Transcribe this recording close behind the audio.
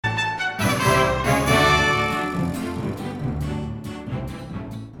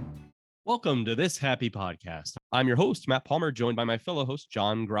Welcome to this happy podcast. I'm your host, Matt Palmer, joined by my fellow hosts,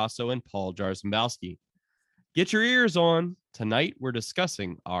 John Grosso and Paul Jarzembowski. Get your ears on. Tonight, we're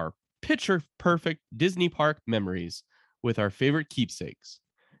discussing our picture-perfect Disney park memories with our favorite keepsakes.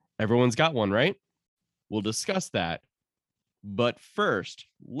 Everyone's got one, right? We'll discuss that. But first,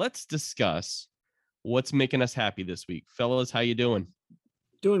 let's discuss what's making us happy this week. Fellas, how you doing?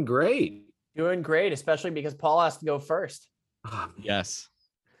 Doing great. Doing great, especially because Paul has to go first. Yes.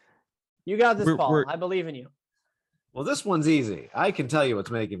 You got this, Paul. I believe in you. Well, this one's easy. I can tell you what's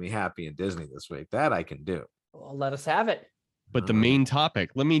making me happy in Disney this week. That I can do. Well, let us have it. But the main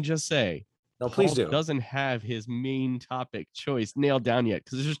topic, let me just say, no, please do. Doesn't have his main topic choice nailed down yet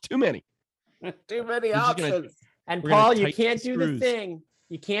because there's too many. Too many options. And Paul, you can't do the thing.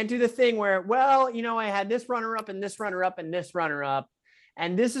 You can't do the thing where, well, you know, I had this runner up and this runner up and this runner up.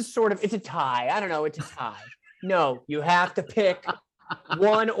 And this is sort of, it's a tie. I don't know. It's a tie. No, you have to pick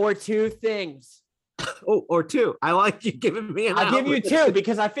one or two things. Oh, or two. I like you giving me an I'll give you two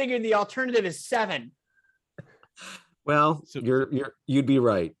because I figured the alternative is 7. Well, so, you'd be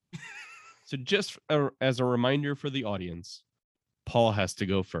right. So just as a reminder for the audience, Paul has to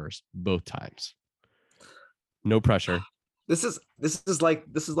go first both times. No pressure. This is like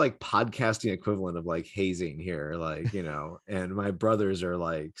podcasting equivalent of like hazing here, like, you know, and my brothers are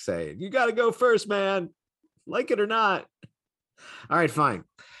like saying, you got to go first, man, like it or not. All right, fine.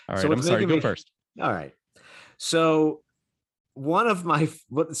 All right, so I'm sorry, go first. All right. So we're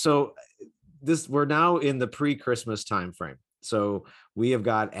now in the pre-Christmas time frame. So we have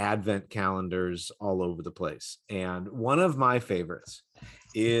got advent calendars all over the place. And one of my favorites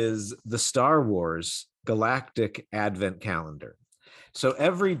is the Star Wars Galactic Advent Calendar. So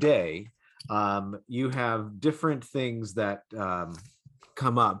every day you have different things that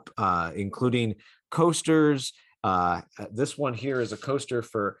come up, including coasters. This one here is a coaster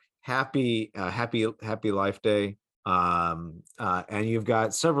for Happy Life Day. And you've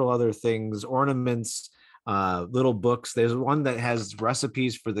got several other things, ornaments, little books. There's one that has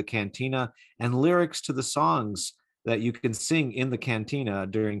recipes for the cantina and lyrics to the songs that you can sing in the cantina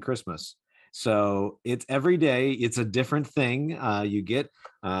during Christmas. So it's every day. It's a different thing. You get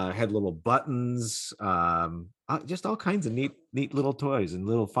had little buttons, just all kinds of neat little toys and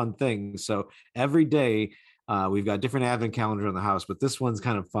little fun things. So every day we've got different advent calendars on the house, but this one's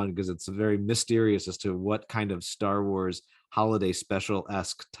kind of fun because it's very mysterious as to what kind of Star Wars holiday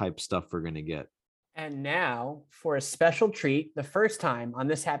special-esque type stuff we're going to get. And now, for a special treat, the first time on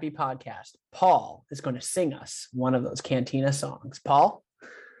this happy podcast, Paul is going to sing us one of those cantina songs. Paul?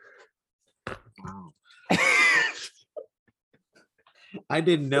 Wow. I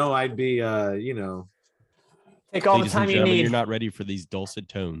didn't know I'd be, take all the time you need. You're not ready for these dulcet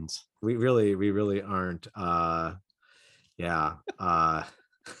tones. We really aren't. Yeah. I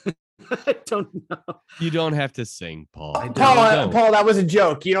don't know. You don't have to sing, Paul. Paul, that was a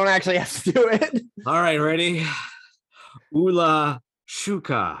joke. You don't actually have to do it. All right, ready? Ula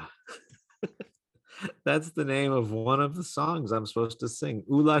Shuka. That's the name of one of the songs I'm supposed to sing.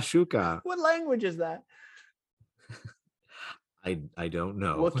 Ula Shuka. What language is that? I don't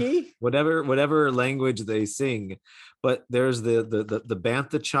know. Wookiee? Whatever language they sing, but there's the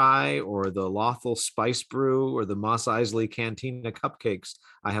Bantha Chai or the Lothal Spice Brew or the Mos Eisley Cantina cupcakes.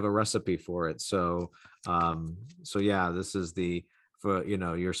 I have a recipe for it. So yeah, this is for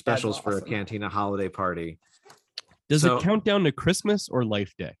your specials for a cantina holiday party. Does it count down to Christmas or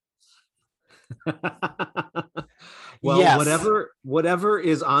Life Day? Well, yes. Whatever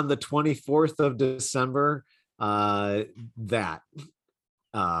is on the 24th of December.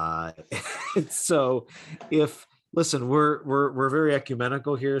 So listen, we're very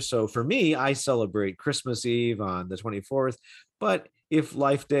ecumenical here. So for me, I celebrate Christmas Eve on the 24th, but if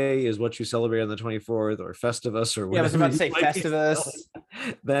Life Day is what you celebrate on the 24th or Festivus or whatever, I was about to say Festivus,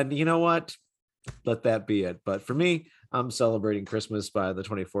 then you know what? Let that be it. But for me, I'm celebrating Christmas by the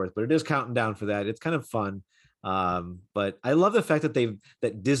 24th, but it is counting down for that. It's kind of fun. But I love the fact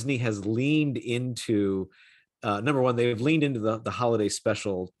that Disney has leaned into number one, they've leaned into the holiday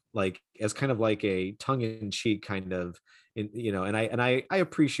special, like as kind of like a tongue-in-cheek kind of, and I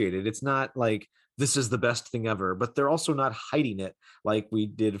appreciate it. It's not like this is the best thing ever, but they're also not hiding it like we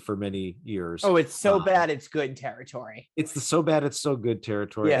did for many years. Oh, it's so bad it's good territory. It's the so bad it's so good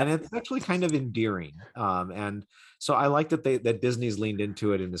territory, yeah. And it's actually kind of endearing. And so I like that Disney's leaned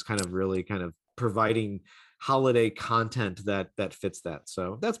into it and is kind of really kind of providing holiday content that fits that.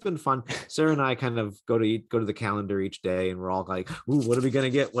 So that's been fun. Sarah and I kind of go to the calendar each day and we're all like, ooh, what are we going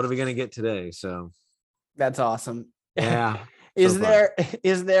to get? What are we going to get today? So that's awesome. Yeah. Isn't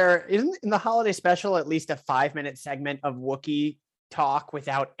in the holiday special at least a 5-minute segment of Wookiee talk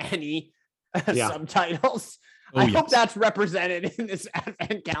without any subtitles. Oh, I hope yes. that's represented in this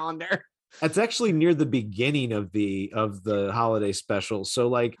advent calendar. That's actually near the beginning of the holiday special. So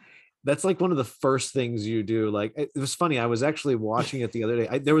like that's like one of the first things you do. Like it was funny. I was actually watching it the other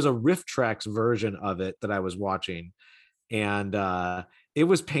day. There was a Riff Tracks version of it that I was watching, and it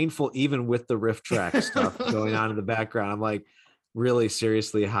was painful even with the Riff Track stuff going on in the background. I'm like, really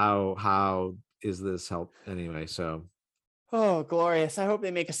seriously, how is this help anyway? So Oh, glorious. I hope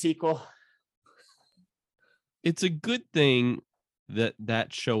they make a sequel. It's a good thing that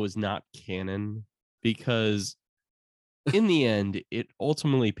that show is not canon, because in the end, it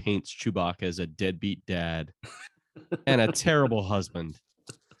ultimately paints Chewbacca as a deadbeat dad and a terrible husband.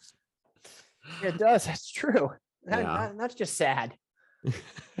 It does. That's true. Yeah. That's just sad.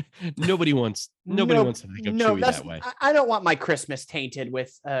 Nobody wants to think of Chewie that way. I don't want my Christmas tainted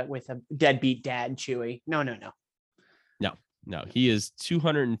with a deadbeat dad, Chewie. No. No, he is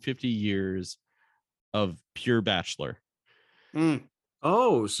 250 years of pure bachelor.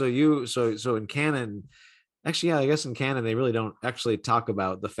 Oh, so in canon, actually, yeah, I guess in canon they really don't actually talk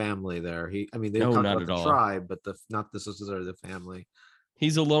about the family there. They talk about the tribe, but not necessarily the family.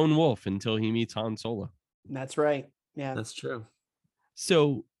 He's a lone wolf until he meets Han Solo. That's right. Yeah, that's true.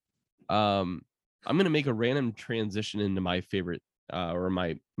 So, I'm gonna make a random transition into my favorite, or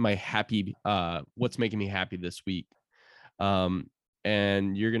my happy, what's making me happy this week.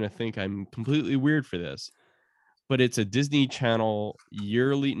 And you're gonna think I'm completely weird for this, but it's a Disney Channel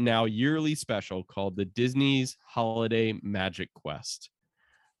yearly special called the Disney's Holiday Magic Quest,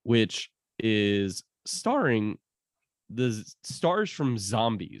 which is starring the stars from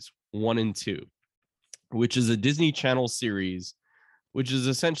Zombies 1 and 2, which is a Disney Channel series, which is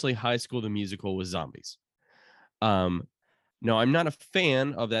essentially High School the Musical with zombies. No, I'm not a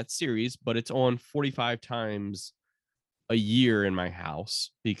fan of that series, but it's on 45 times a year in my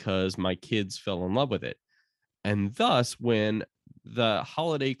house because my kids fell in love with it. And thus, when the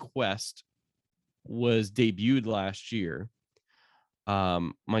Holiday Quest was debuted last year,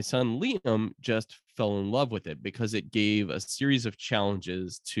 my son Liam just fell in love with it because it gave a series of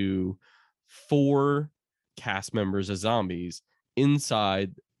challenges to 4 cast members as zombies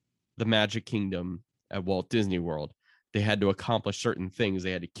inside the Magic Kingdom at Walt Disney World. They had to accomplish certain things.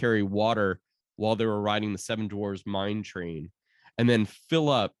 They had to carry water while they were riding the Seven Dwarfs mine train, and then fill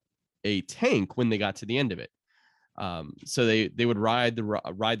up a tank when they got to the end of it. So they would ride the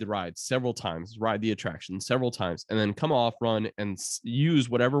ride several times, ride the attraction several times, and then come off, run, and use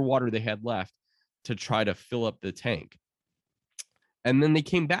whatever water they had left to try to fill up the tank. And then they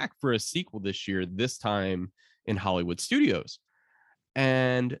came back for a sequel this year, this time in Hollywood Studios.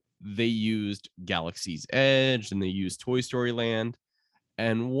 And they used Galaxy's Edge and they used Toy Story Land.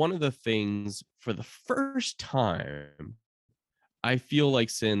 And one of the things, for the first time, I feel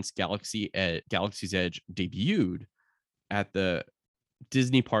like since Galaxy's Edge debuted at the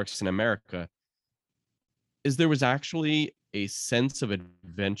Disney parks in America, is there was actually a sense of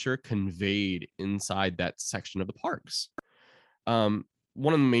adventure conveyed inside that section of the parks. One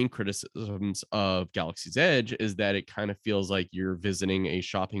of the main criticisms of Galaxy's Edge is that it kind of feels like you're visiting a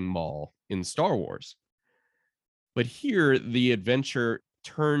shopping mall in Star Wars. But here, the adventure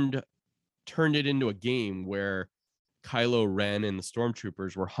turned it into a game where Kylo Ren and the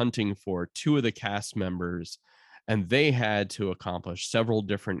stormtroopers were hunting for 2 of the cast members, and they had to accomplish several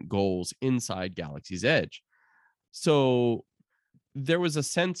different goals inside Galaxy's Edge. So there was a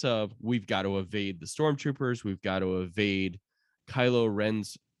sense of, we've got to evade the stormtroopers, we've got to evade Kylo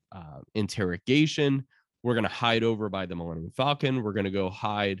Ren's interrogation. We're going to hide over by the Millennium Falcon. We're going to go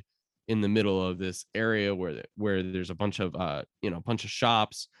hide in the middle of this area where there's a bunch of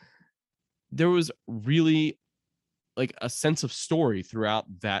shops. There was really like a sense of story throughout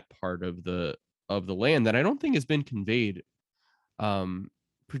that part of the land that I don't think has been conveyed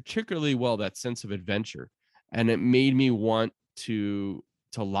particularly well, that sense of adventure. And it made me want to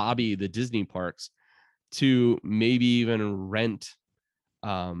lobby the Disney parks to maybe even rent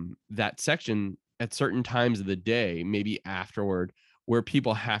that section at certain times of the day, maybe afterward, where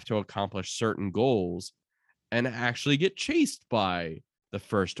people have to accomplish certain goals and actually get chased by the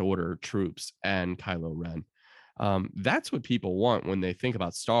First Order troops and Kylo Ren. That's what people want when they think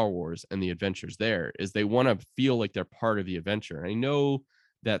about Star Wars and the adventures there, is they want to feel like they're part of the adventure. I know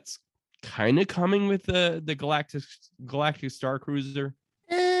that's kind of coming with the Galactic Star Cruiser.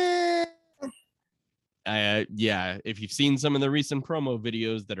 Yeah, if you've seen some of the recent promo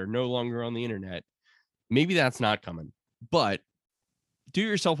videos that are no longer on the internet, maybe that's not coming. But do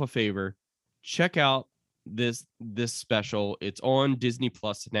yourself a favor, check out this special. It's on Disney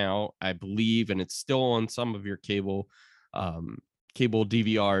Plus now, I believe, and it's still on some of your cable cable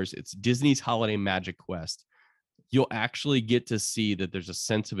DVRs. It's Disney's Holiday Magic Quest. You'll actually get to see that there's a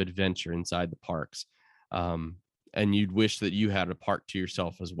sense of adventure inside the parks. And you'd wish that you had a park to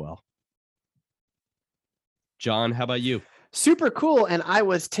yourself as well. John, how about you? Super cool. And I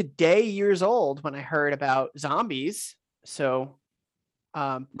was today years old when I heard about zombies. So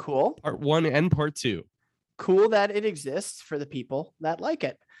cool. Part 1 and part 2. Cool that it exists for the people that like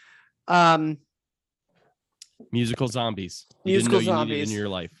it. Musical zombies. You musical didn't know zombies you needed in your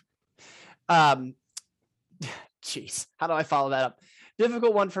life. Jeez, how do I follow that up?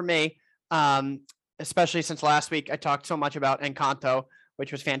 Difficult one for me, especially since last week I talked so much about Encanto,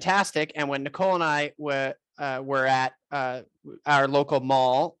 which was fantastic. And when Nicole and I were at our local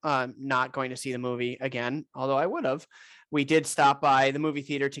mall, not going to see the movie again, although I would have, we did stop by the movie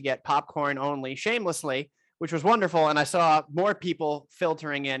theater to get popcorn only shamelessly, which was wonderful. And I saw more people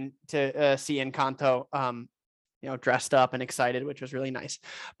filtering in to see Encanto, dressed up and excited, which was really nice.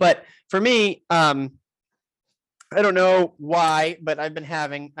 But for me, I don't know why, but I've been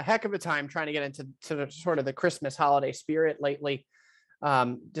having a heck of a time trying to get into sort of the Christmas holiday spirit lately,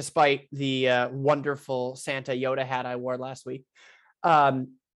 despite the wonderful Santa Yoda hat I wore last week.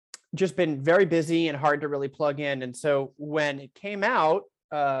 Just been very busy and hard to really plug in. And so when it came out,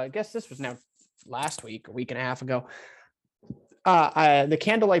 I guess this was now last week, a week and a half ago, the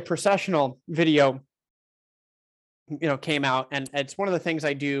Candlelight Processional video, came out, and it's one of the things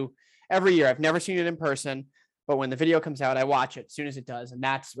I do every year. I've never seen it in person, but when the video comes out, I watch it as soon as it does. And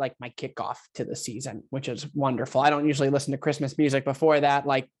that's like my kickoff to the season, which is wonderful. I don't usually listen to Christmas music before that.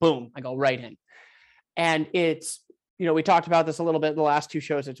 Like, boom, I go right in. And it's, we talked about this a little bit in the last 2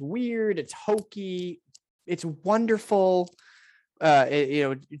 shows. It's weird. It's hokey. It's wonderful.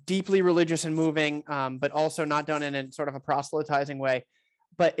 Deeply religious and moving, but also not done in a sort of a proselytizing way.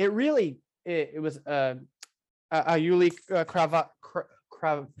 But it really, it was Yuli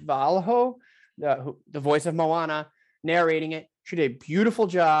Cravalho, the voice of Moana, narrating it. She did a beautiful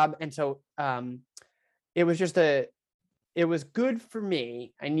job. And so it was it was good for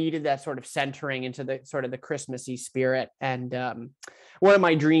me. I needed that sort of centering into the sort of the Christmassy spirit. And one of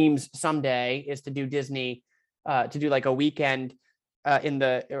my dreams someday is to do Disney, to do like a weekend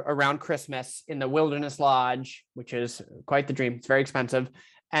around Christmas in the Wilderness Lodge, which is quite the dream. It's very expensive.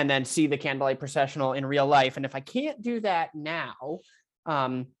 And then see the Candlelight Processional in real life. And if I can't do that now,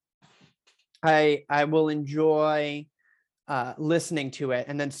 I will enjoy listening to it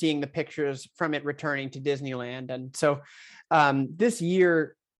and then seeing the pictures from it returning to Disneyland. And so this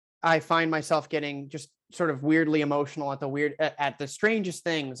year, I find myself getting just sort of weirdly emotional at the strangest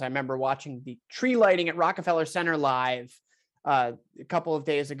things. I remember watching the tree lighting at Rockefeller Center live a couple of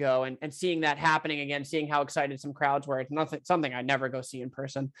days ago, and seeing that happening again, seeing how excited some crowds were. It's something I never go see in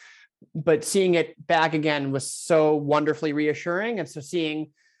person, but seeing it back again was so wonderfully reassuring. And so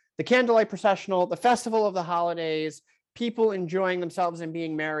seeing the Candlelight Processional, the Festival of the Holidays, people enjoying themselves and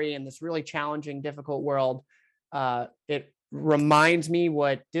being merry in this really challenging, difficult world, it reminds me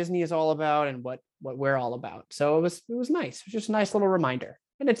what Disney is all about and what we're all about. So it was nice. It was just a nice little reminder,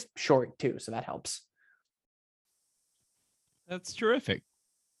 and it's short too, so that helps. That's terrific.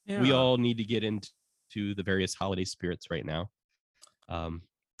 Yeah. We all need to get into the various holiday spirits right now. And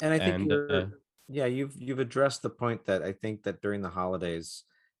I think you've addressed the point that I think that during the holidays,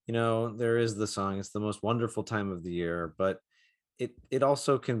 there is the song, it's the most wonderful time of the year, but it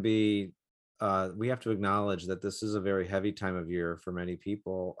also can be, we have to acknowledge that this is a very heavy time of year for many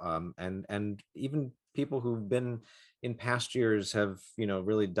people. And even people who've been in past years have,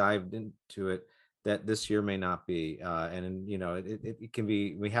 really dived into it, that this year may not be. It can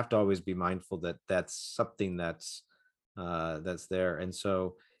be, we have to always be mindful that that's something that's there. And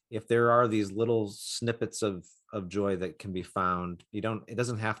so if there are these little snippets of joy that can be found, it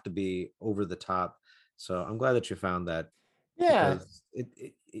doesn't have to be over the top. So I'm glad that you found that. Yeah.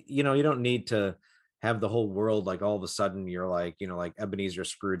 You don't need to have the whole world, like all of a sudden you're like, like Ebenezer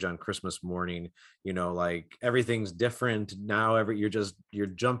Scrooge on Christmas morning, like everything's different now. You're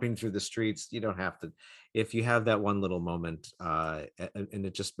jumping through the streets. You don't have to. If you have that one little moment, and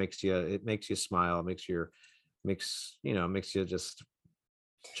it just makes you smile, makes you just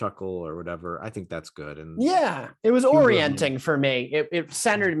chuckle or whatever, I think that's good. And yeah, it was orienting for me. It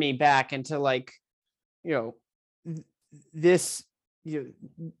centered me back into like, this.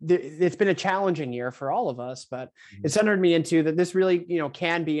 It's been a challenging year for all of us, but it centered me into that this really,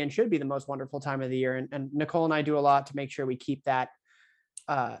 can be and should be the most wonderful time of the year. And Nicole and I do a lot to make sure we keep that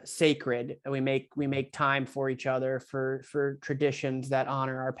sacred. And we make time for each other, for traditions that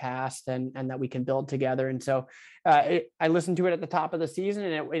honor our past and that we can build together. And so I listened to it at the top of the season,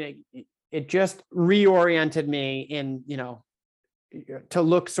 and it just reoriented me in, to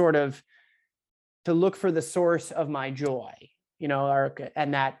look for the source of my joy,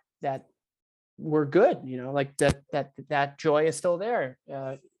 and that we're good, like that joy is still there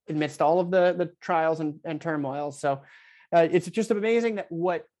amidst all of the trials and turmoil. So it's just amazing that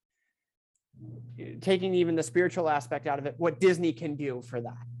taking even the spiritual aspect out of it, what Disney can do for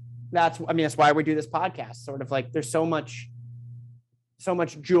that. That's why we do this podcast. Sort of like there's so much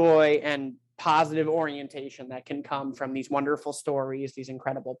joy and positive orientation that can come from these wonderful stories, these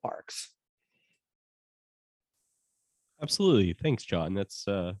incredible parks. Absolutely. Thanks, John. That's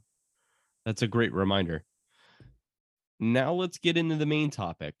a great reminder. Now let's get into the main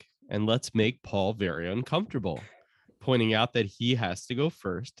topic, and let's make Paul very uncomfortable, pointing out that he has to go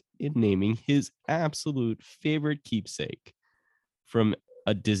first in naming his absolute favorite keepsake from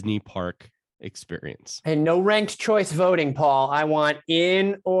a Disney park experience. And no ranked choice voting, Paul. I want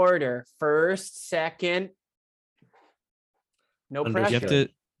in order. First, second. No pressure.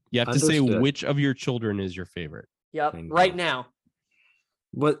 You have to say which of your children is your favorite. Yep. Right now.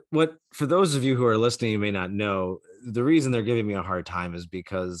 What for those of you who are listening, you may not know, the reason they're giving me a hard time is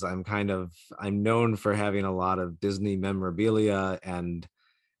because I'm known for having a lot of Disney memorabilia and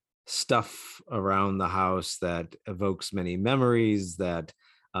stuff around the house that evokes many memories that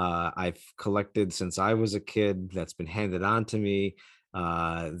I've collected since I was a kid, that's been handed on to me,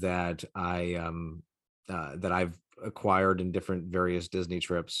 that I've acquired in different various Disney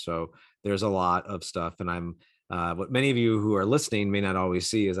trips. So there's a lot of stuff, and what many of you who are listening may not always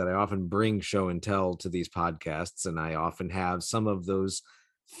see is that I often bring show and tell to these podcasts, and I often have some of those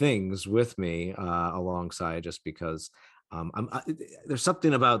things with me alongside, just because there's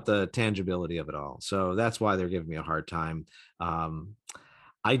something about the tangibility of it all. So that's why they're giving me a hard time.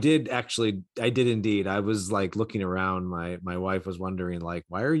 I did indeed. I was like looking around. My wife was wondering, like,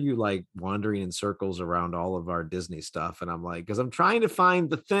 why are you like wandering in circles around all of our Disney stuff? And I'm like, because I'm trying to find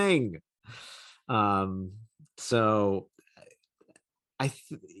the thing. So I'm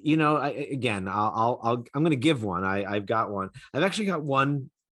going to give one. I've got one. I've actually got one,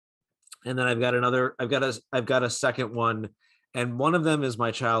 and then I've got another. I've got a second one, and one of them is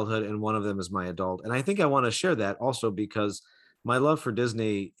my childhood, and one of them is my adult. And I think I want to share that also because my love for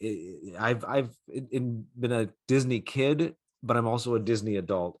Disney. I've been a Disney kid, but I'm also a Disney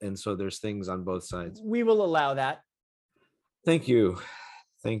adult, and so there's things on both sides. We will allow that. Thank you,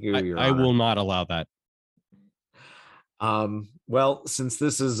 Your Honor. I will not allow that. Well, since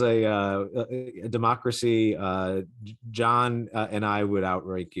this is a democracy, John and I would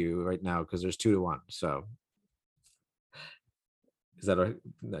outrank you right now because there's 2-1. So is that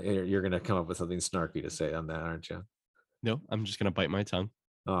you're going to come up with something snarky to say on that, aren't you? No, I'm just going to bite my tongue.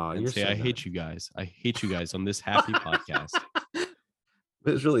 Oh, and say, I hate you guys. I hate you guys on this happy podcast.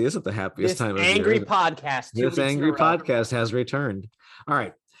 This really isn't the happiest time of year. Angry podcast. This angry podcast has returned. All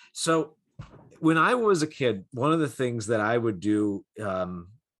right. So when I was a kid, one of the things that I would do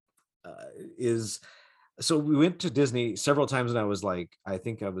so we went to Disney several times when I was I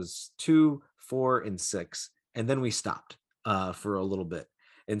think I was 2, 4, and 6, and then we stopped for a little bit.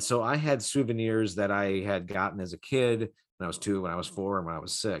 And so I had souvenirs that I had gotten as a kid when I was 2, when I was 4, and when I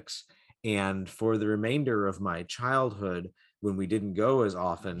was 6. And for the remainder of my childhood, when we didn't go as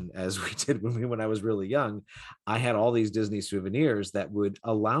often as we did when I was really young, I had all these Disney souvenirs that would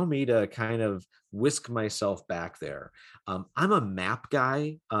allow me to kind of whisk myself back there. I'm a map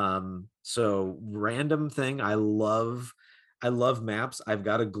guy. So random thing. I love maps. I've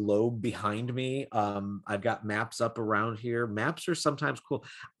got a globe behind me. I've got maps up around here. Maps are sometimes cool.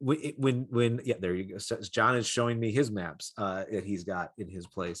 Yeah, there you go. John is showing me his maps that he's got in his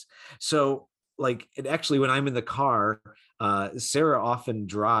place. So actually, when I'm in the car, Sarah often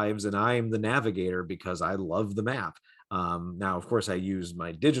drives and I'm the navigator because I love the map. Now, of course, I use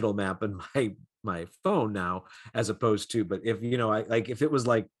my digital map and my phone now, as opposed to, but if, if it was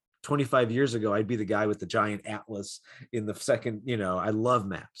 25 years ago, I'd be the guy with the giant atlas in the second, I love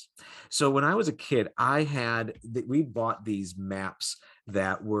maps. So when I was a kid, we bought these maps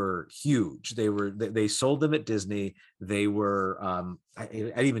that were huge. They sold them at Disney. They were, I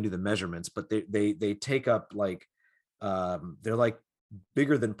didn't even do the measurements, but they take up they're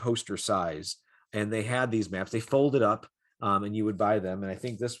bigger than poster size. And they had these maps, they folded up, and you would buy them. And I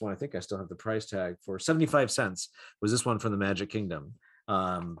think this one, I still have the price tag for 75 cents was this one from the Magic Kingdom.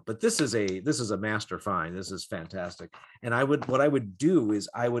 But this is a master find. This is fantastic. And what I would do is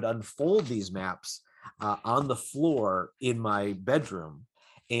I would unfold these maps on the floor in my bedroom,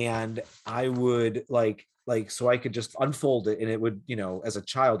 and I would like, so I could just unfold it and it would, as a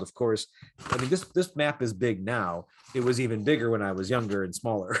child, of course, I mean, this map is big now. It was even bigger when I was younger and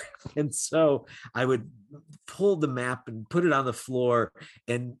smaller. And so I would pull the map and put it on the floor.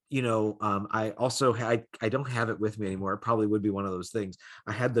 And, I also I don't have it with me anymore. It probably would be one of those things.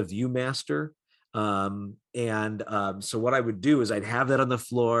 I had the Viewmaster. So what I would do is I'd have that on the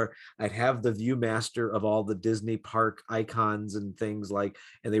floor. I'd have the Viewmaster of all the Disney park icons and things, like,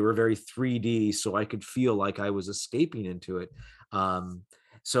 and they were very 3D, so I could feel like I was escaping into it. And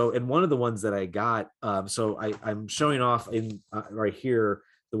one of the ones that I got, I'm showing off in right here,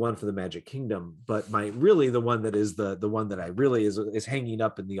 the one for the Magic Kingdom, but the one that is the one that I really is hanging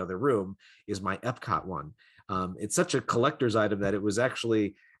up in the other room is my Epcot one. It's such a collector's item that it was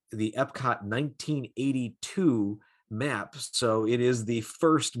actually the Epcot 1982 map. So it is the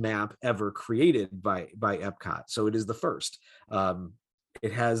first map ever created by Epcot. So it is the first.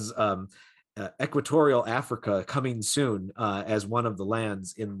 It has Equatorial Africa coming soon as one of the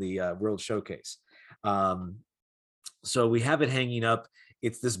lands in the World Showcase. So we have it hanging up.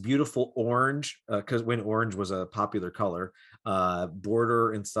 It's this beautiful orange, because when orange was a popular color,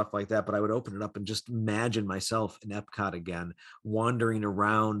 border and stuff like that. But I would open it up and just imagine myself in Epcot again, wandering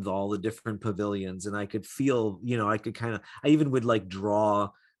around all the different pavilions. And I could feel, I even would like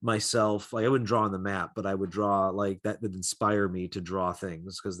draw myself, like I wouldn't draw on the map, but I would draw, like, that would inspire me to draw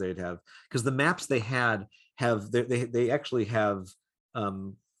things, because the maps they had they actually have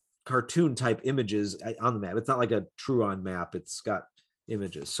cartoon type images on the map. It's not like a true on map. It's got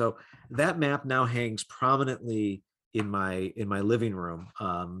images. So that map now hangs prominently in my living room.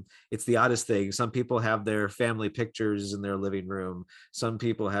 It's the oddest thing. Some people have their family pictures in their living room.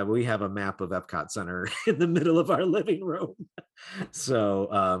 We have a map of Epcot Center in the middle of our living room.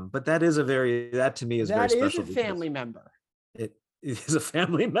 So, but that to me is very special. That is a family member. It is a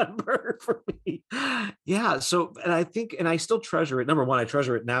family member for me. Yeah. So, and I still treasure it. Number one, I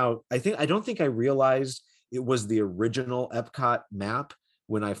treasure it now. I don't think I realized it was the original Epcot map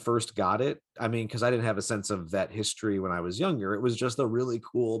when I first got it. I mean, because I didn't have a sense of that history when I was younger. It was just a really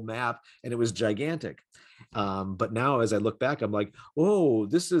cool map and it was gigantic. But now as I look back, I'm like, oh,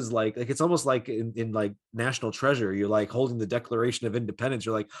 this is like it's almost like in like National Treasure, you're like holding the Declaration of Independence.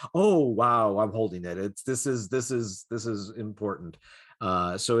 You're like, oh, wow, I'm holding it. This is important.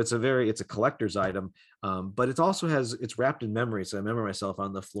 So it's a collector's item, but it's wrapped in memory. So I remember myself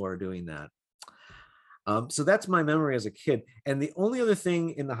on the floor doing that. So that's my memory as a kid. And the only other thing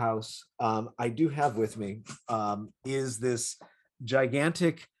in the house I do have with me is this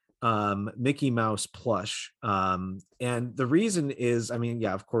gigantic Mickey Mouse plush. And the reason is, I mean,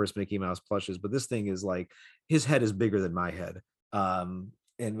 yeah, of course, Mickey Mouse plushes, but this thing is like, his head is bigger than my head, and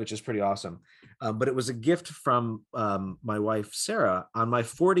which is pretty awesome. But it was a gift from my wife, Sarah, on my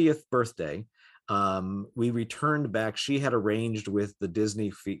 40th birthday. We returned back. She had arranged with the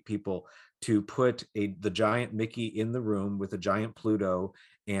Disney people to put the giant Mickey in the room with a giant Pluto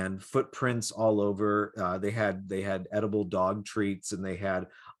and footprints all over. They had edible dog treats and they had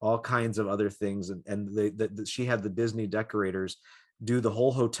all kinds of other things. And she had the Disney decorators do the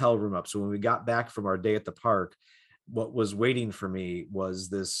whole hotel room up. So when we got back from our day at the park, what was waiting for me was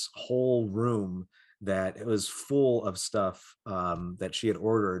this whole room that was full of stuff that she had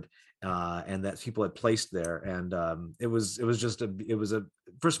ordered. And that people had placed there, and it was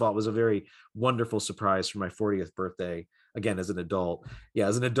first of all, it was a very wonderful surprise for my 40th birthday. Again, as an adult,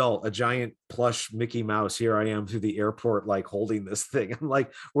 a giant plush Mickey Mouse. Here I am through the airport, like holding this thing. I'm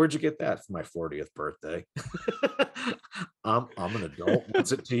like, where'd you get that for my 40th birthday? I'm an adult.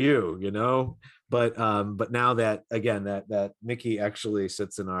 What's it to you? But now that, again, that Mickey actually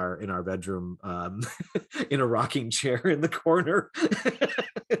sits in our bedroom in a rocking chair in the corner.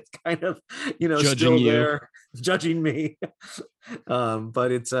 It's kind of, judging still you. there, judging me.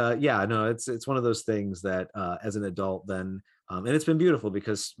 But it's it's one of those things that as an adult then, and it's been beautiful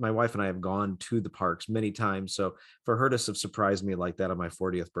because my wife and I have gone to the parks many times. So for her to surprise me like that on my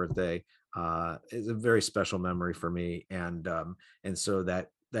 40th birthday is a very special memory for me. And so that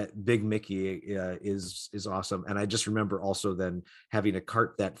big Mickey is awesome. And I just remember also then having to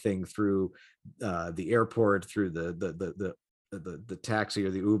cart that thing through the airport, through the taxi or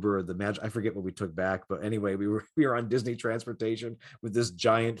the Uber or the Magic. I forget what we took back, but anyway, we were on Disney transportation with this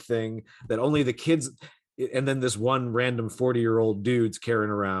giant thing that only the kids, and then this one random 40-year-old dude's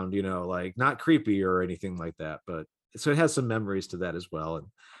carrying around, like not creepy or anything like that, but so it has some memories to that as well.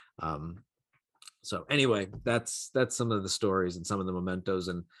 And so anyway, that's some of the stories and some of the mementos,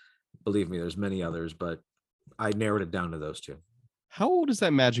 and believe me, there's many others, but I narrowed it down to those two. How old is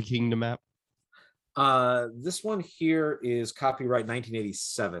that Magic Kingdom map? This one here is copyright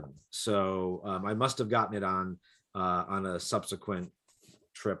 1987. So I must have gotten it on a subsequent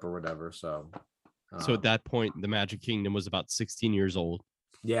trip or whatever. So So at that point, the Magic Kingdom was about 16 years old.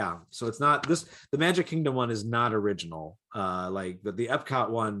 yeah, so it's not this. The Magic Kingdom one is not original. Like the Epcot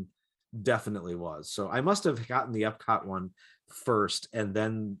one definitely was. So I must have gotten the Epcot one first, and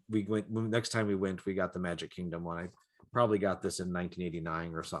then we went. Next time we went, we got the Magic Kingdom one. I probably got this in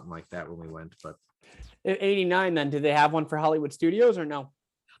 1989 or something like that when we went. But 89. Then did they have one for Hollywood Studios or no?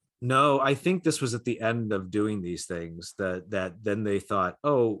 no, I think this was at the end of doing these things that then they thought,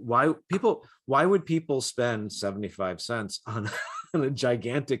 oh, why would people spend 75 cents on, on a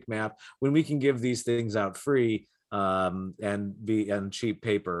gigantic map when we can give these things out free and cheap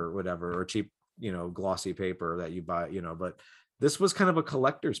paper or whatever, or cheap, glossy paper that you buy, but this was kind of a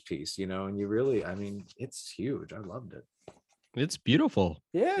collector's piece, and you really, I mean, it's huge. I loved it. It's beautiful.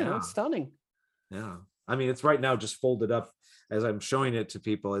 Yeah. It's stunning. Yeah. I mean, it's right now just folded up as I'm showing it to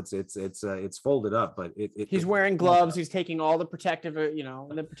people. It's folded up, but he's wearing gloves. He's taking all the protective,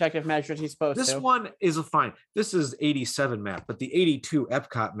 the protective measures he's supposed to. This one is a fine. This is 87 map, but the 82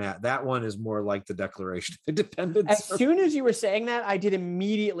 Epcot map, that one is more like the Declaration of Independence. As soon as you were saying that, I did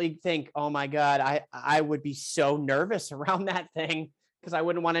immediately think, oh my God, I would be so nervous around that thing because I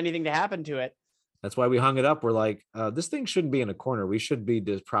wouldn't want anything to happen to it. That's why we hung it up. We're like, this thing shouldn't be in a corner. We should be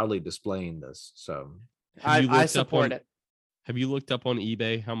proudly displaying this. So I support it. Have you looked up on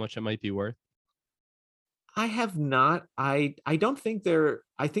eBay how much it might be worth? I have not. I don't think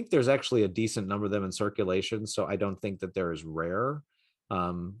I think there's actually a decent number of them in circulation. So I don't think that they're as rare.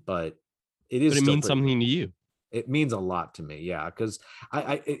 But it is. But it means something to you. It means a lot to me. Yeah. Cause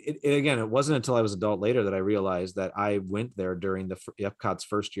again, it wasn't until I was an adult later that I realized that I went there during the Epcot's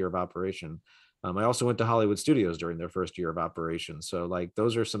first year of operation. I also went to Hollywood Studios during their first year of operation. So like,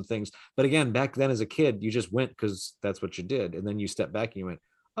 those are some things, but again, back then as a kid, you just went because that's what you did. And then you step back and you went,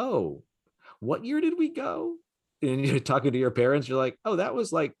 oh, what year did we go? And you're talking to your parents, you're like, oh, that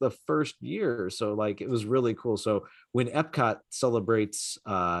was like the first year. So like, it was really cool. So when Epcot celebrates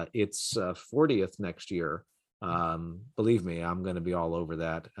its 40th next year, believe me, I'm going to be all over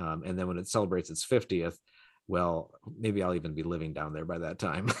that. And then when it celebrates its 50th, well, maybe I'll even be living down there by that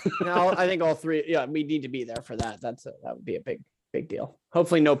time. No, I think all three. Yeah, we need to be there for that. That would be a big deal.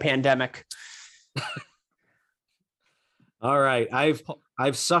 Hopefully, no pandemic. All right,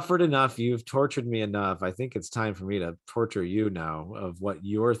 I've suffered enough. You've tortured me enough. I think it's time for me to torture you now of what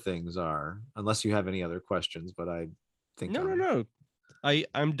your things are. Unless you have any other questions, but I think no.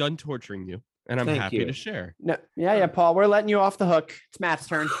 I'm done torturing you, and I'm happy to share. No, yeah, Paul. We're letting you off the hook. It's Matt's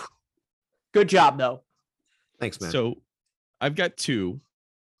turn. Good job, though. Thanks, man. So I've got two.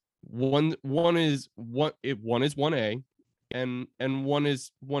 One is 1A, and one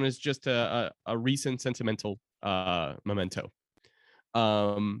is just a recent sentimental memento.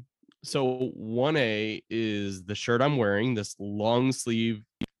 So 1A is the shirt I'm wearing, this long sleeve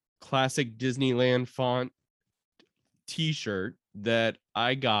classic Disneyland font t-shirt that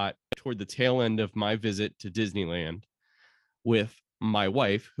I got toward the tail end of my visit to Disneyland with my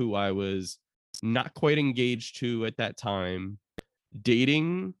wife, who I was not quite engaged to at that time,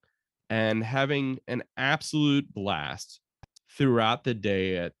 dating and having an absolute blast throughout the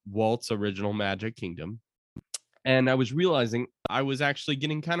day at Walt's Original Magic Kingdom. And I was realizing I was actually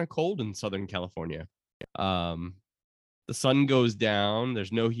getting kind of cold in Southern California. The sun goes down,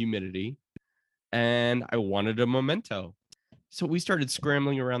 there's no humidity, and I wanted a memento. So we started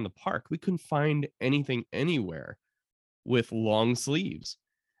scrambling around the park. We couldn't find anything anywhere with long sleeves.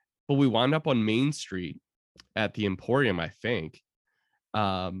 But we wound up on Main Street at the Emporium, I think.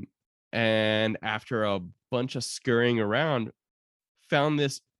 And after a bunch of scurrying around, found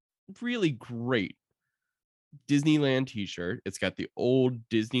this really great Disneyland t-shirt. It's got the old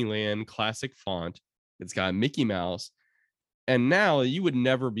Disneyland classic font. It's got Mickey Mouse. And now you would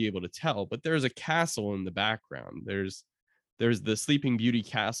never be able to tell, but there's a castle in the background. There's the Sleeping Beauty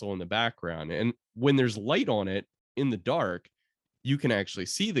castle in the background. And when there's light on it in the dark, you can actually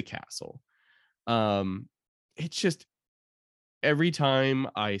see the castle. It's just every time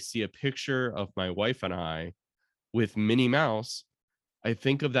I see a picture of my wife and I with Minnie Mouse, I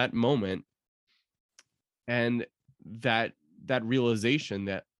think of that moment and that realization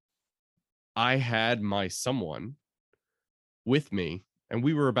that I had my someone with me and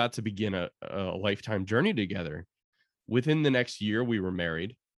we were about to begin a lifetime journey together. Within the next year, we were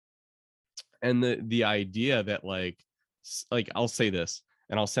married. And the idea that like I'll say this,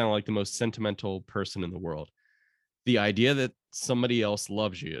 and I'll sound like the most sentimental person in the world. The idea that somebody else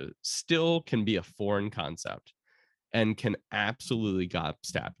loves you still can be a foreign concept and can absolutely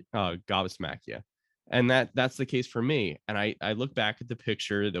gobsmack you. And that's the case for me. And I look back at the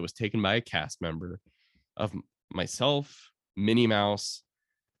picture that was taken by a cast member of myself, Minnie Mouse,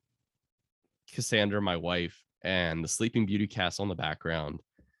 Cassandra, my wife, and the Sleeping Beauty castle in the background.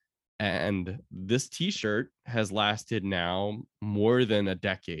 And this t-shirt has lasted now more than a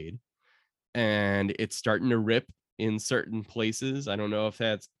decade, and it's starting to rip in certain places. I don't know if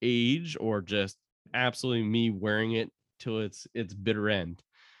that's age or just absolutely me wearing it till its bitter end.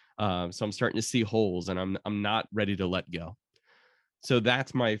 So I'm starting to see holes, and I'm not ready to let go. So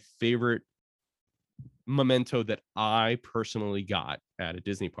that's my favorite memento that I personally got at a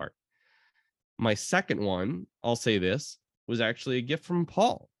Disney park. My second one, I'll say this, was actually a gift from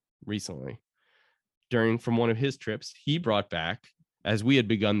Paul recently. From one of his trips, he brought back, as we had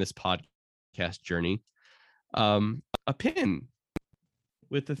begun this podcast journey, a pin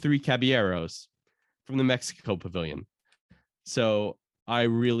with the 3 caballeros from the Mexico Pavilion. So I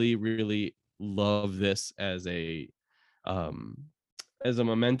really, really love this as a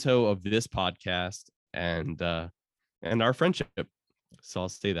memento of this podcast and our friendship. So I'll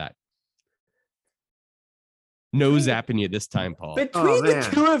say that. No zapping you this time, Paul. Between the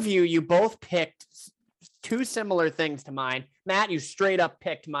two of you, you both picked two similar things to mine. Matt, you straight up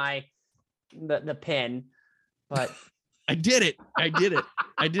picked the pin, but I did it. I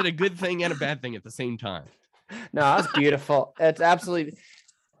did a good thing and a bad thing at the same time. No, that's beautiful. It's absolutely.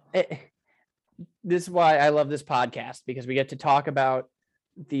 This is why I love this podcast, because we get to talk about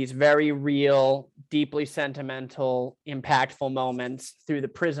these very real, deeply sentimental, impactful moments through the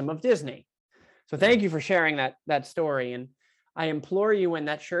prism of Disney. So thank you for sharing that story. And I implore you, when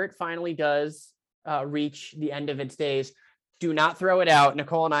that shirt finally does reach the end of its days, do not throw it out.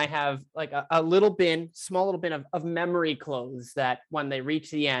 Nicole and I have like a small little bin of memory clothes that when they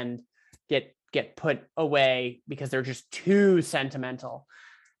reach the end get put away because they're just too sentimental.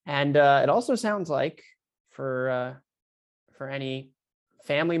 And it also sounds like for any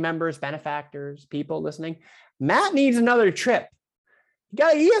family members, benefactors, people listening, Matt needs another trip.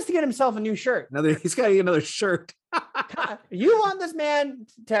 He has to get himself a new shirt. He's got to get another shirt. You want this man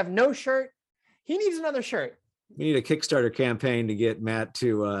to have no shirt? He needs another shirt. We need a Kickstarter campaign to get Matt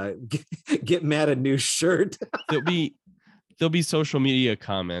to get Matt a new shirt. There'll be social media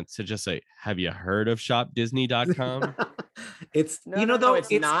comments to just say, "Have you heard of shopdisney.com?" It's not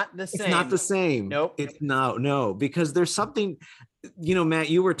the same. It's not the same. Nope. It's no, because there's something, Matt,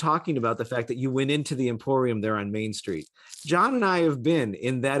 you were talking about the fact that you went into the Emporium there on Main Street. John and I have been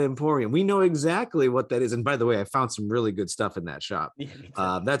in that Emporium. We know exactly what that is. And by the way, I found some really good stuff in that shop.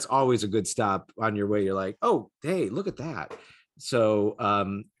 That's always a good stop on your way. You're like, oh, hey, look at that. So,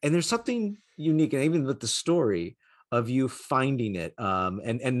 and there's something unique, and even with the story of you finding it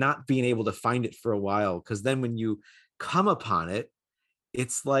and not being able to find it for a while. Because then when you come upon it,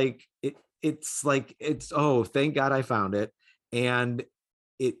 it's like, oh, thank God I found it. And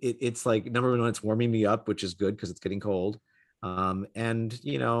it's like, number one, it's warming me up, which is good because it's getting cold. And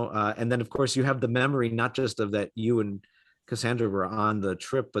then of course you have the memory, not just of that you and Cassandra were on the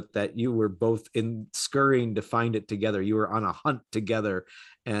trip, but that you were both scurrying to find it together. You were on a hunt together,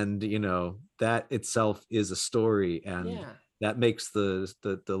 and that itself is a story, and that makes the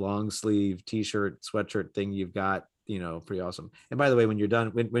long sleeve t-shirt, sweatshirt thing you've got, pretty awesome. And by the way, when you're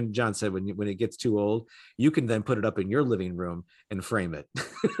done, when John said when it gets too old, you can then put it up in your living room and frame it.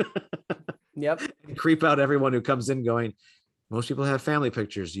 Yep. Creep out everyone who comes in going, most people have family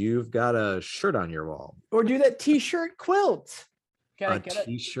pictures. You've got a shirt on your wall. Or do that t-shirt quilt.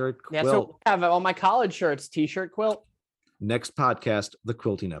 T-shirt quilt. Yeah, so I have all my college shirts, t-shirt quilt. Next podcast, the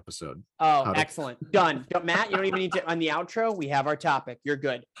quilting episode. Oh, excellent. Done. Matt, you don't even need to, on the outro, we have our topic. You're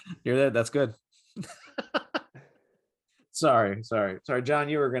good. You're there. That's good. Sorry, John,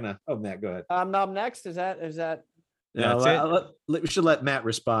 you were gonna. Oh, Matt, go ahead. I'm next. Is that? We should let Matt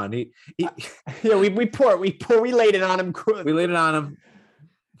respond. He yeah, we laid it on him. We laid it on him.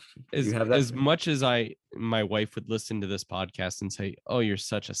 As much as my wife would listen to this podcast and say, "Oh, you're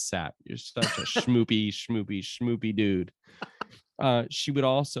such a sap. You're such a schmoopy dude," she would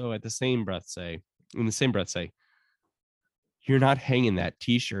also, in the same breath, say, "You're not hanging that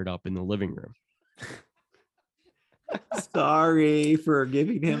T-shirt up in the living room." Sorry for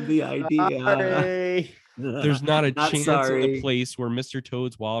giving him the idea. Sorry. There's not a chance in the place where Mr.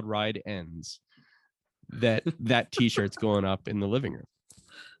 Toad's Wild Ride ends that T-shirt's going up in the living room.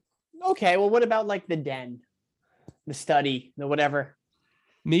 Okay, well, what about like the den, the study, the whatever?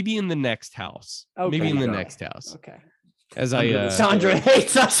 Maybe in the next house. Okay. Maybe in the next house. Okay. As Sandra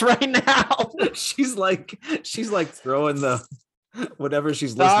hates us right now. she's like throwing the whatever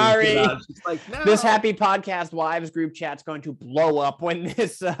she's listening to. She's like, no. This happy podcast wives group chat's going to blow up when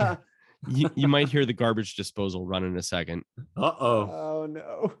this You might hear the garbage disposal run in a second. Uh-oh. Oh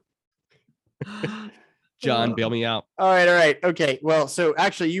no. John, bail me out. All right. Okay. Well, so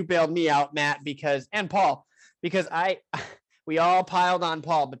actually you bailed me out, Matt, and Paul, because we all piled on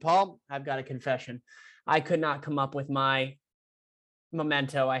Paul, but Paul, I've got a confession. I could not come up with my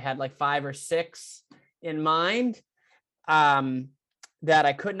memento. I had like 5 or 6 in mind that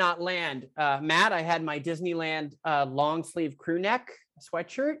I could not land. Matt, I had my Disneyland long sleeve crew neck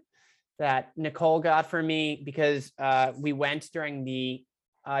sweatshirt that Nicole got for me because we went during the,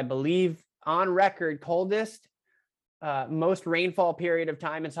 I believe, on record coldest, most rainfall period of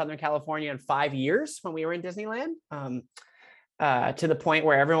time in Southern California in 5 years when we were in Disneyland, to the point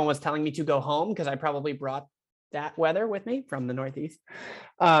where everyone was telling me to go home because I probably brought that weather with me from the Northeast.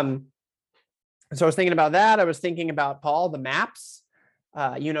 So I was thinking about that. I was thinking about, Paul, the maps.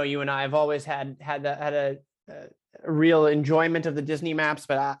 You and I have always had a real enjoyment of the Disney maps,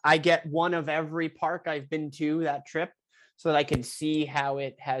 but I get one of every park I've been to that trip so that I can see how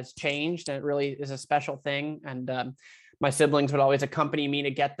it has changed. And it really is a special thing. And my siblings would always accompany me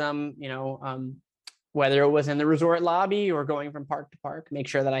to get them, whether it was in the resort lobby or going from park to park, make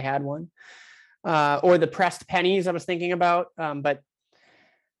sure that I had one. Or the pressed pennies I was thinking about. But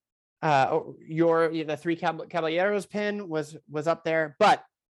the 3 Caballeros pin was up there. But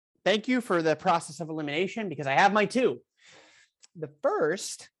thank you for the process of elimination, because I have my 2. The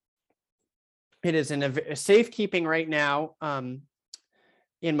first, it is in a safekeeping right now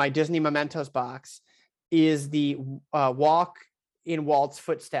in my Disney Mementos box, is the Walk in Walt's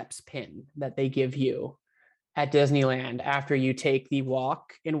Footsteps pin that they give you at Disneyland after you take the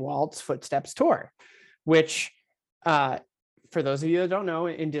Walk in Walt's Footsteps tour, which for those of you that don't know,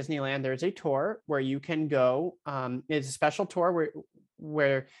 in Disneyland, there's a tour where you can go. It's a special tour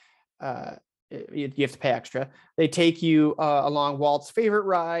where you have to pay extra. They take you along Walt's favorite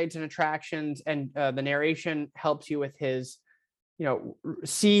rides and attractions, and the narration helps you with his,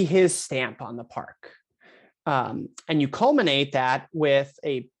 see his stamp on the park. And you culminate that with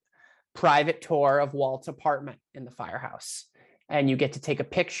a private tour of Walt's apartment in the firehouse. And you get to take a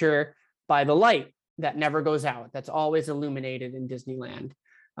picture by the light that never goes out, that's always illuminated in Disneyland,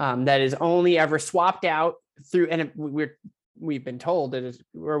 that is only ever swapped out through, and we've been told it is,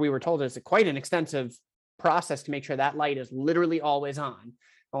 or we were told it's quite an extensive process to make sure that light is literally always on,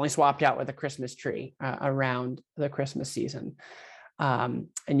 only swapped out with a Christmas tree around the Christmas season. And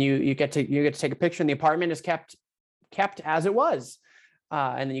you get to take a picture, and the apartment is kept as it was.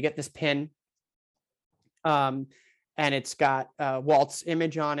 And then you get this pin. And it's got Walt's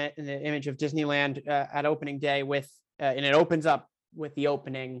image on it, and the image of Disneyland at opening day and it opens up with the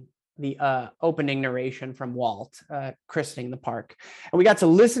opening narration from Walt christening the park. And we got to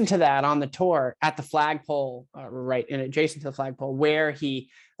listen to that on the tour at the flagpole, right in adjacent to the flagpole where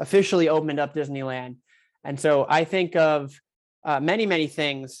he officially opened up Disneyland. And so I think of many, many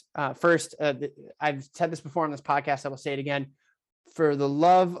things. First, I've said this before on this podcast, I will say it again. For the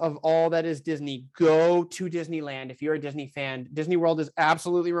love of all that is Disney, go to Disneyland. If you're a Disney fan, Disney World is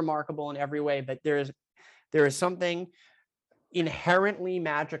absolutely remarkable in every way, but there is something inherently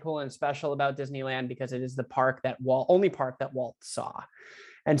magical and special about Disneyland because it is the only park that Walt saw.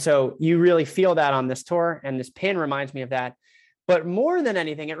 And so you really feel that on this tour, and this pin reminds me of that. But more than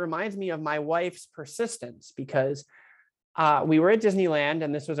anything, it reminds me of my wife's persistence, because we were at Disneyland,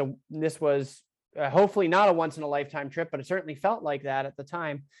 and this was hopefully not a once in a lifetime trip, but it certainly felt like that at the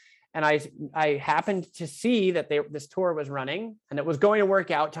time. And I happened to see that this tour was running, and it was going to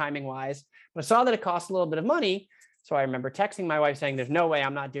work out timing wise, but I saw that it cost a little bit of money. So I remember texting my wife saying, there's no way,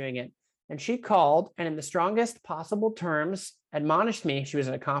 I'm not doing it. And she called, and in the strongest possible terms admonished me. She was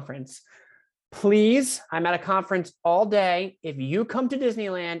at a conference. Please, I'm at a conference all day. If you come to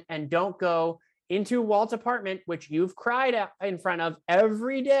Disneyland and don't go into Walt's apartment, which you've cried out in front of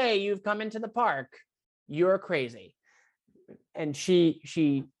every day you've come into the park, you're crazy. And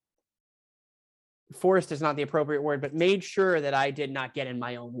she forced is not the appropriate word, but made sure that I did not get in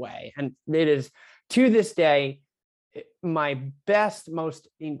my own way. And it is, to this day, my best, most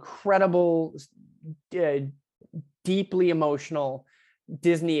incredible, deeply emotional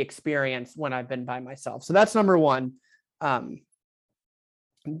Disney experience when I've been by myself. So that's number one.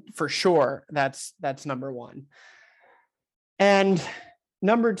 For sure, that's number one. And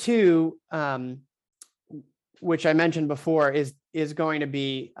number two, which I mentioned before, is going to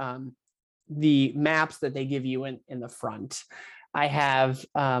be the maps that they give you in the front. I have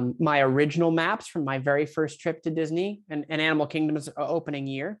my original maps from my very first trip to Disney and Animal Kingdom's opening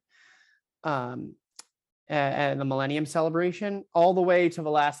year, and the Millennium Celebration, all the way to the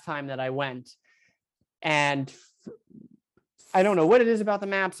last time that I went. And I don't know what it is about the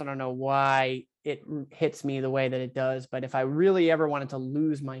maps. I don't know why it hits me the way that it does. But if I really ever wanted to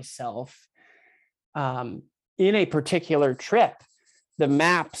lose myself in a particular trip, the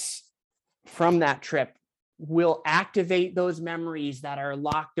maps from that trip will activate those memories that are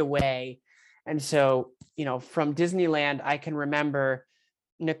locked away. And so, from Disneyland, I can remember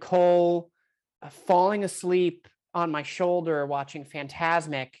Nicole falling asleep on my shoulder watching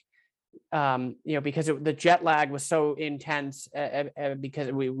Fantasmic, because the jet lag was so intense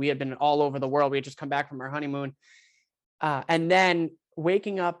because we had been all over the world. We had just come back from our honeymoon. And then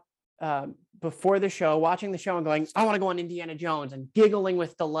waking up before the show, watching the show and going, I want to go on Indiana Jones, and giggling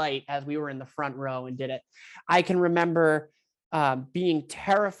with delight as we were in the front row and did it. I can remember being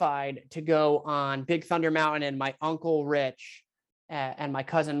terrified to go on Big Thunder Mountain, and my uncle Rich and my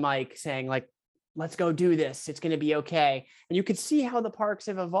cousin Mike saying, like, let's go do this. It's going to be okay. And you could see how the parks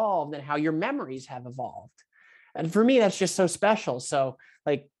have evolved and how your memories have evolved. And for me, that's just so special. So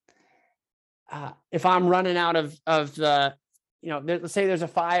like, if I'm running out of the, let's say there's a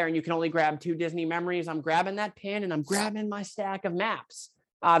fire and you can only grab 2 Disney memories, I'm grabbing that pin and I'm grabbing my stack of maps.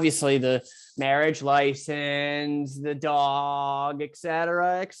 Obviously the marriage license, the dog, et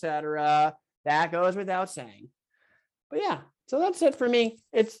cetera, that goes without saying. But yeah, so that's it for me.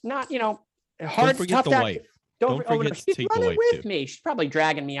 It's not, hard. Don't forget the wife. Don't forget to take the wife with me. She's probably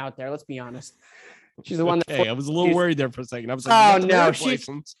dragging me out there. Let's be honest. She's the one that. I was a little worried there for a second. I was like, oh no, she's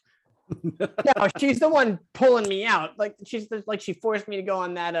the one pulling me out. Like she forced me to go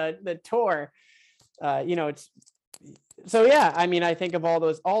on that the tour. It's so yeah. I mean, I think of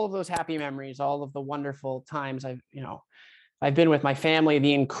all of those happy memories, all of the wonderful times I've been with my family,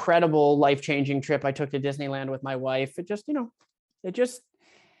 the incredible life-changing trip I took to Disneyland with my wife.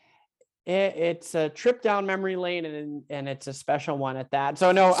 It's a trip down memory lane, and it's a special one at that.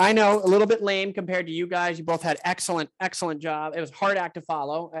 So no, I know a little bit lame compared to you guys. You both had excellent job. It was a hard act to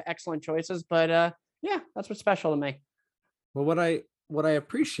follow, excellent choices, but yeah, that's what's special to me. Well, what I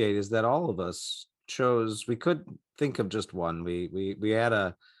appreciate is that all of us chose. We could think of just one. We had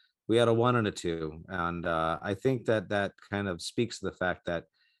a 1 and a 2, and I think that kind of speaks to the fact that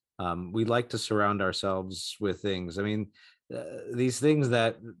we like to surround ourselves with things. I mean, these things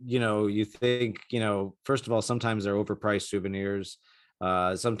that you think, first of all, sometimes they're overpriced souvenirs.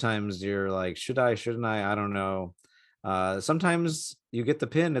 Sometimes you're like, shouldn't I don't know. Sometimes you get the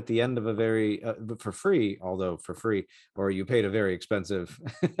pin at the end of a very for free, or you paid a very expensive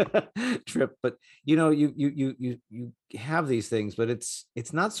trip, but you have these things, but it's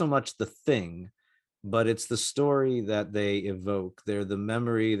not so much the thing, but it's the story that they evoke. They're the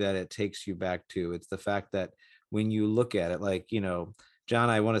memory that it takes you back to. It's the fact that when you look at it, like, John,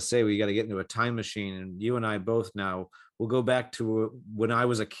 I want to say we got to get into a time machine, and you and I both now will go back to when I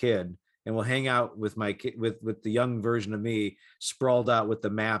was a kid, and we'll hang out with my kid, with the young version of me sprawled out with the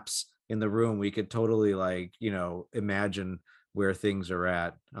maps in the room. We could totally imagine where things are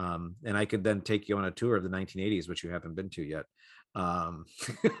at. And I could then take you on a tour of the 1980s, which you haven't been to yet. Sorry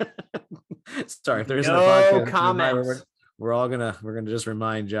if there isn't a podcast. Comments. We're gonna just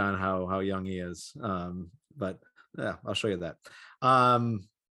remind John how young he is. But yeah, I'll show you that.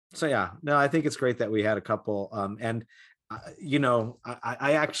 So yeah, no, I think it's great that we had a couple. And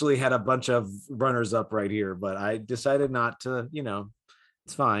I actually had a bunch of runners up right here, but I decided not to.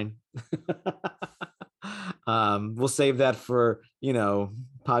 It's fine. We'll save that for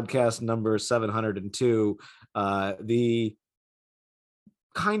podcast number 702. The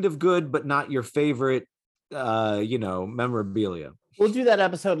kind of good but not your favorite memorabilia. We'll do that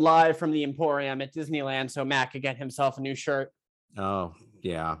episode live from the Emporium at Disneyland, so Matt could get himself a new shirt. Oh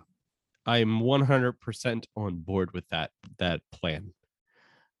yeah, I'm 100% on board with that plan.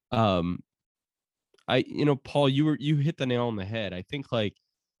 Paul, you hit the nail on the head. I think, like,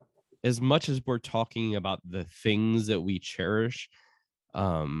 as much as we're talking about the things that we cherish,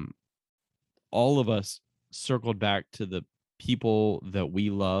 all of us circled back to the people that we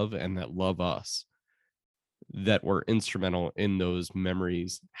love and that love us, that were instrumental in those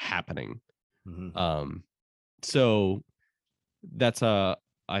memories happening. Mm-hmm. So that's I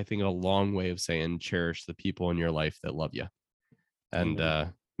think a long way of saying cherish the people in your life that love you,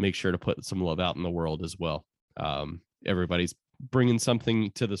 and make sure to put some love out in the world as well. Everybody's bringing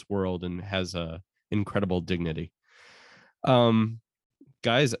something to this world and has a incredible dignity.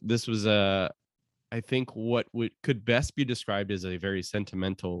 Guys, this was I think what could best be described as a very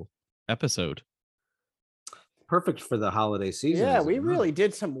sentimental episode. Perfect for the holiday season. Yeah, we really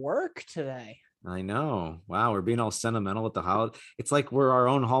did some work today. I know. Wow, we're being all sentimental with the holiday. It's like we're our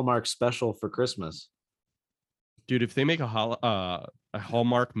own Hallmark special for Christmas. Dude, if they make a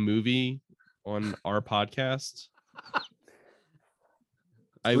Hallmark movie on our podcast,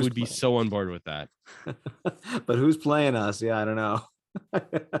 I would be so on board with that. But who's playing us? Yeah, I don't know.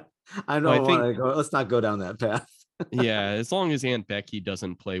 I don't want to go. Let's not go down that path. Yeah, as long as Aunt Becky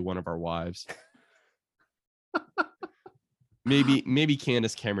doesn't play one of our wives. Maybe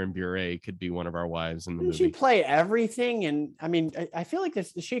Candace Cameron Bure could be one of our wives in the movie. She play everything, and I mean, I feel like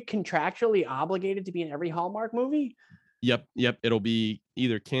is she contractually obligated to be in every Hallmark movie? Yep. It'll be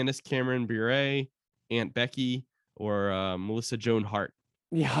either Candace Cameron Bure, Aunt Becky, or Melissa Joan Hart.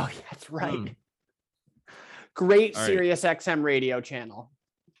 Yeah, that's right. Great Sirius XM radio channel.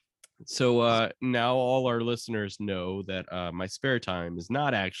 So now all our listeners know that my spare time is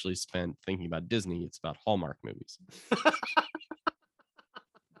not actually spent thinking about Disney. It's about Hallmark movies.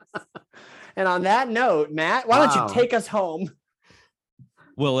 And on that note, Matt, why don't you take us home?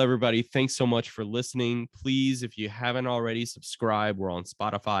 Well, everybody, thanks so much for listening. Please, if you haven't already, subscribe. We're on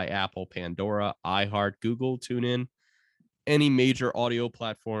Spotify, Apple, Pandora, iHeart, Google, TuneIn, any major audio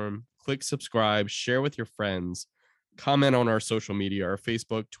platform. Click subscribe, share with your friends, comment on our social media, our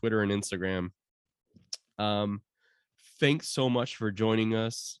Facebook, Twitter, and Instagram. Thanks so much for joining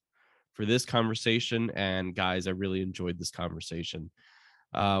us for this conversation. And guys, I really enjoyed this conversation.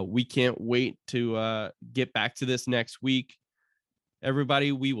 We can't wait to get back to this next week.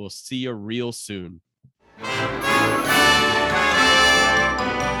 Everybody, we will see you real soon.